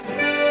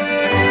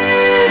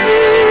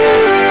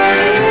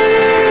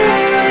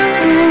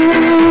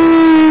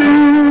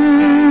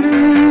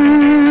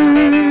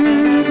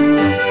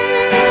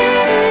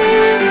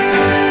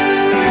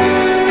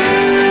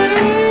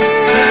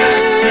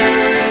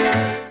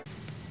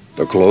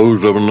The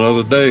close of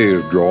another day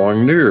is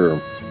drawing near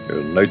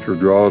as nature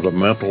draws a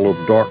mantle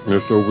of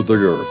darkness over the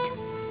earth.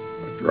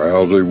 A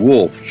drowsy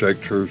wolf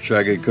shakes her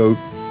shaggy coat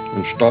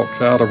and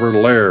stalks out of her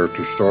lair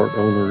to start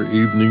on her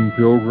evening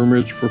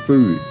pilgrimage for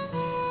food.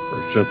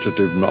 Her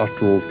sensitive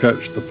nostrils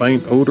catch the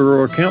faint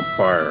odor of a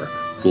campfire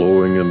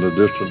glowing in the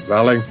distant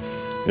valley,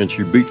 and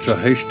she beats a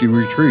hasty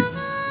retreat,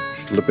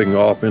 slipping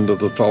off into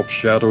the soft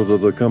shadows of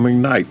the coming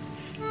night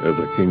as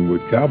the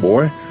Kingwood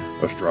cowboy,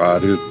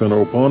 astride his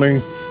pinto pony,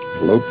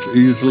 lopes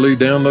easily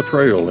down the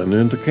trail and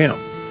into camp,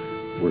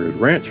 where his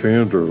ranch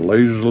hands are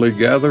lazily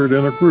gathered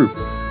in a group,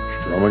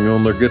 strumming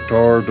on their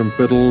guitars and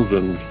fiddles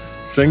and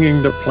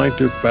singing the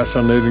plaintive,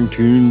 fascinating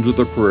tunes of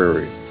the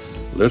prairie.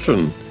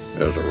 Listen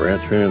as the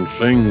ranch hands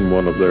sing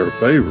one of their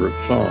favorite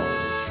songs.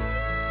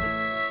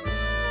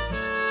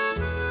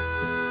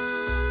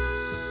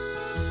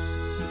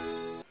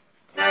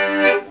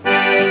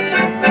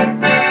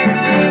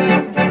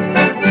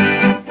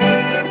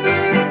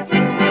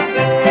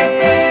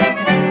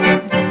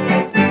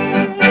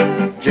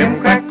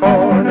 Jim crack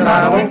corn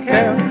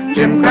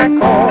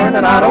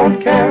and I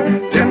don't care.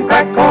 Jim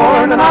crack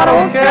corn and I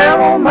don't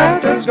care. Old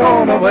master's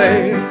gone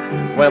away.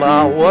 When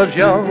I was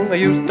young, I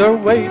used to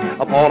wait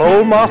upon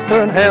old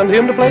master and hand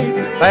him the plate.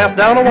 Pass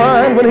down the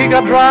wine when he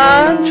got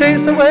dry and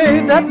chase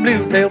away that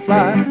blue-tailed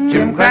fly.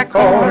 Jim crack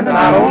corn and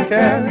I don't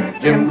care.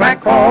 Jim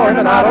crack corn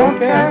and I don't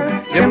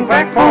care. Jim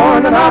crack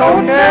corn and I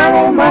don't care.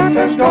 Old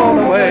master's gone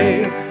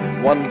away.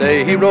 One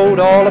day he wrote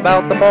all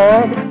about the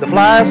farm. The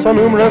flies so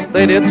numerous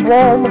they did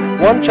swarm.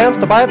 One chance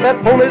to bite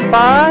that pony's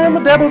thigh, and the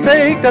devil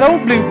take that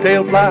old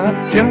blue-tailed fly.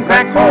 Jim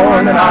crack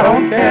corn and I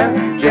don't care.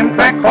 Jim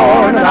crack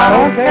corn and I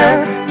don't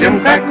care. Jim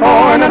crack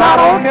corn and I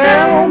don't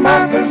care. Old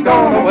master's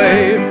gone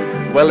away.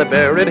 Well, they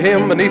buried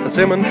him beneath a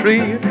simmon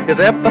tree. His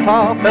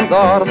epitaph and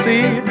ought to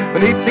see.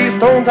 Beneath these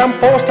stones I'm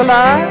forced to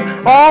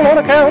lie, all on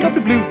account of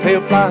the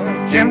blue-tailed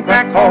fly. Jim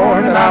crack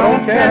corn and I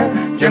don't care.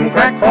 Jim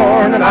crack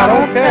corn and I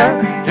don't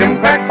care. Jim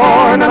crack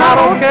corn and I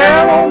don't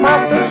care. Old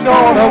master's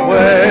gone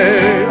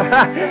away.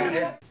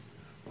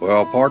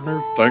 Well,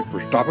 partners, thanks for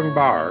stopping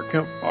by our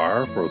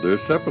campfire for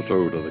this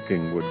episode of the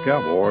Kingwood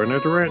Cowboy and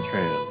his ranch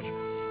hands.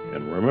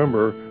 And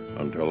remember,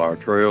 until our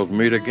trails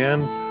meet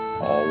again,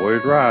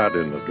 always ride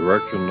in the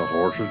direction the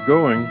horse is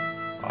going.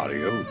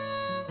 Adios.